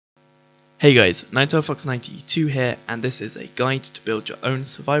Hey guys, NightoFox92 here, and this is a guide to build your own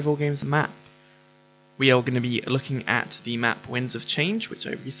survival games map. We are going to be looking at the map Winds of Change, which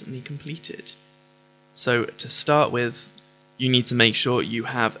I recently completed. So to start with, you need to make sure you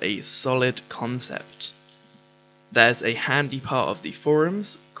have a solid concept. There's a handy part of the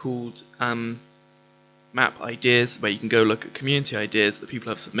forums called map ideas, where you can go look at community ideas that people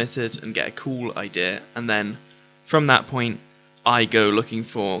have submitted and get a cool idea, and then from that point I go looking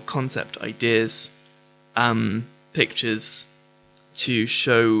for concept ideas, pictures to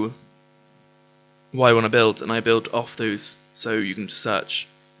show what I want to build, and I build off those, so you can search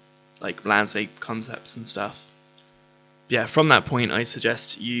like landscape concepts and stuff. Yeah, from that point I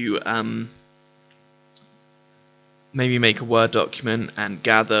suggest you maybe make a Word document and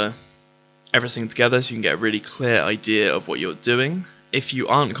gather everything together so you can get a really clear idea of what you're doing. If you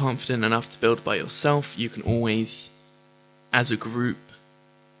aren't confident enough to build by yourself, you can always, as a group,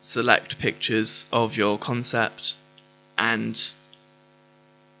 select pictures of your concept, and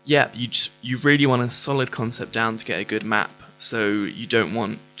yeah, you really want a solid concept down to get a good map, so you don't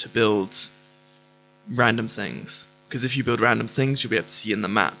want to build random things, because if you build random things you'll be able to see in the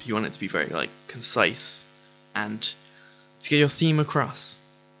map. You want it to be very concise and to get your theme across.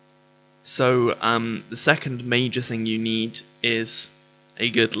 So the second major thing you need is a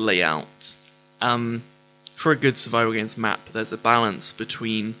good layout. For a good survival games map, there's a balance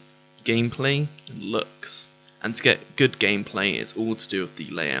between gameplay and looks, and to get good gameplay, it's all to do with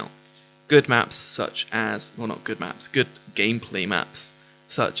the layout. Good maps such as, well, not good maps, good gameplay maps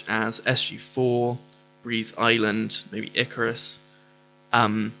such as SG4, Breeze Island, maybe Icarus,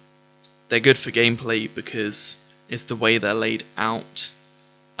 they're good for gameplay because it's the way they're laid out.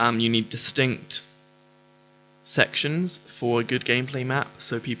 You need distinct sections for a good gameplay map,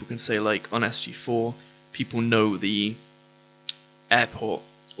 so people can say, like on SG4, people know the airport,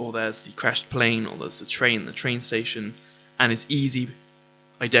 or there's the crashed plane, or there's the train station, and it's easy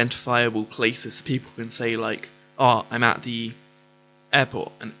identifiable places. People can say like, oh, I'm at the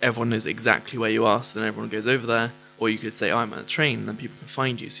airport, and everyone knows exactly where you are, so then everyone goes over there. Or you could say, oh, I'm at a train, and then people can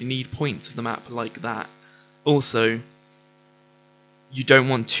find you. So you need points of the map like that. Also, you don't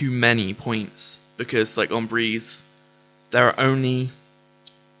want too many points, because like on Breeze, there are only,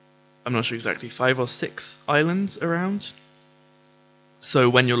 I'm not sure exactly, 5 or 6 islands around. So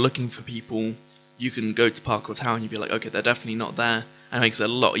when you're looking for people, you can go to Parkour Tower and you'd be like, okay, they're definitely not there, and it makes it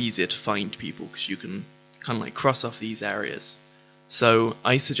a lot easier to find people because you can kind of like cross off these areas. So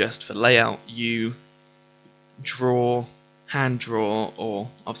I suggest for layout you hand draw, or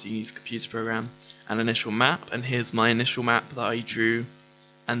obviously you use a computer program, an initial map, and here's my initial map that I drew,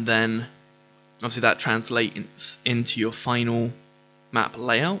 and then obviously that translates into your final map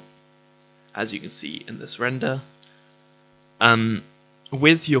layout, as you can see in this render.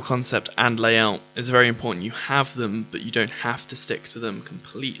 With your concept and layout, it's very important you have them, but you don't have to stick to them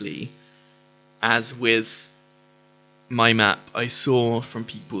completely. As with my map, I saw from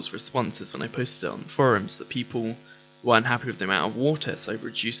people's responses when I posted it on the forums that people weren't happy with the amount of water, so I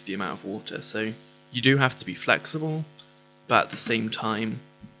reduced the amount of water. So you do have to be flexible, but at the same time,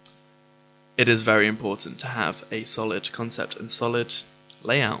 it is very important to have a solid concept and solid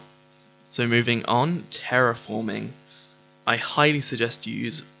layout. So moving on, terraforming. I highly suggest you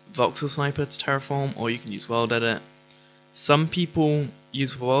use Voxel Sniper to terraform, or you can use World Edit. Some people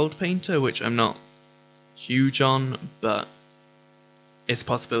use World Painter, which I'm not huge on, but it's a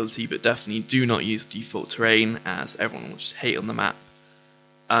possibility. But definitely do not use default terrain, as everyone will just hate on the map.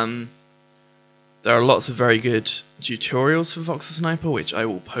 There are lots of very good tutorials for Voxel Sniper, which I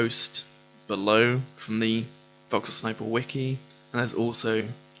will post below from the Voxel Sniper wiki, and there's also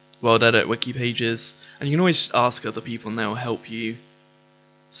World Edit wiki pages, and you can always ask other people and they'll help you.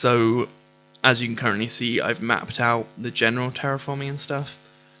 So as you can currently see, I've mapped out the general terraforming and stuff,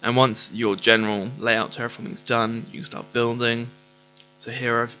 and once your general layout terraforming is done, you can start building. So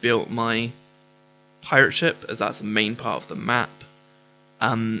here I've built my pirate ship, as that's the main part of the map.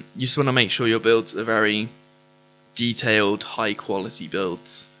 You just want to make sure your builds are very detailed, high quality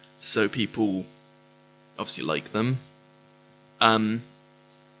builds, so people obviously like them.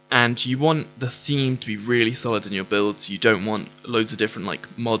 And you want the theme to be really solid in your builds. You don't want loads of different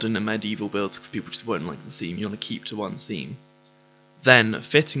like modern and medieval builds, because people just won't like the theme. You want to keep to one theme. Then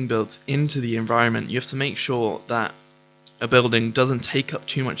fitting builds into the environment, you have to make sure that a building doesn't take up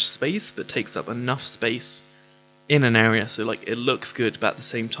too much space, but takes up enough space in an area so like it looks good, but at the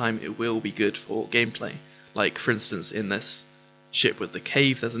same time it will be good for gameplay. Like for instance, in this ship with the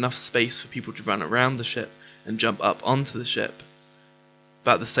cave, there's enough space for people to run around the ship and jump up onto the ship,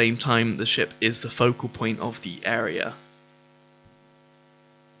 but at the same time the ship is the focal point of the area.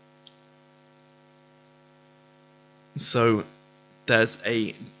 So there's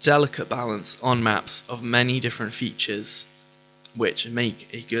a delicate balance on maps of many different features which make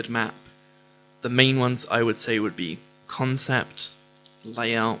a good map. The main ones I would say would be concept,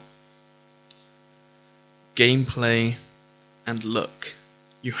 layout, gameplay, and look.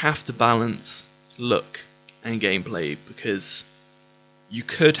 You have to balance look and gameplay, because you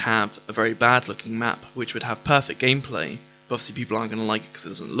could have a very bad looking map which would have perfect gameplay, but obviously people aren't going to like it because it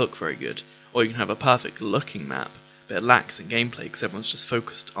doesn't look very good. Or you can have a perfect looking map but it lacks in gameplay because everyone's just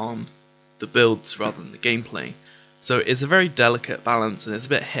focused on the builds rather than the gameplay. So it's a very delicate balance and it's a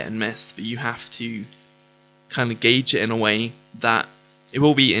bit hit and miss, but you have to kind of gauge it in a way that it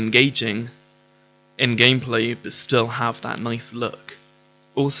will be engaging in gameplay but still have that nice look.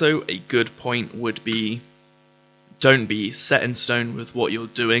 Also, a good point would be, don't be set in stone with what you're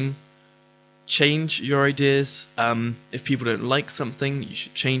doing. Change your ideas. If people don't like something, you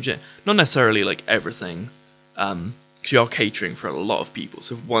should change it. Not necessarily like everything, because you're catering for a lot of people.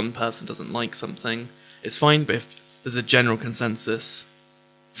 So if one person doesn't like something, it's fine, but if there's a general consensus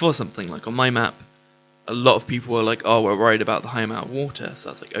for something, like on my map, a lot of people were like, oh, we're worried about the high amount of water. So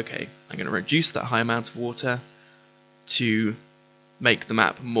I was like, okay, I'm going to reduce that high amount of water to make the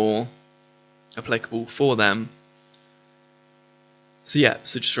map more applicable for them. So yeah,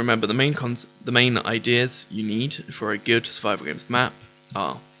 so just remember the main ideas you need for a good survival games map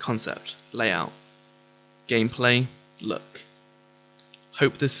are concept, layout, gameplay, look.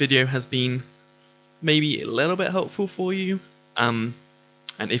 Hope this video has been maybe a little bit helpful for you. And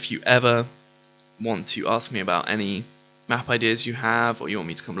if you ever want to ask me about any map ideas you have, or you want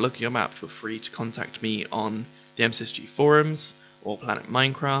me to come look at your map, feel free to contact me on the MCSG forums or Planet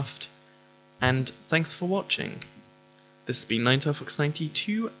Minecraft. And thanks for watching. This has been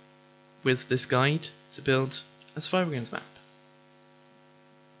 9TileFox92 with this guide to build a survival games map.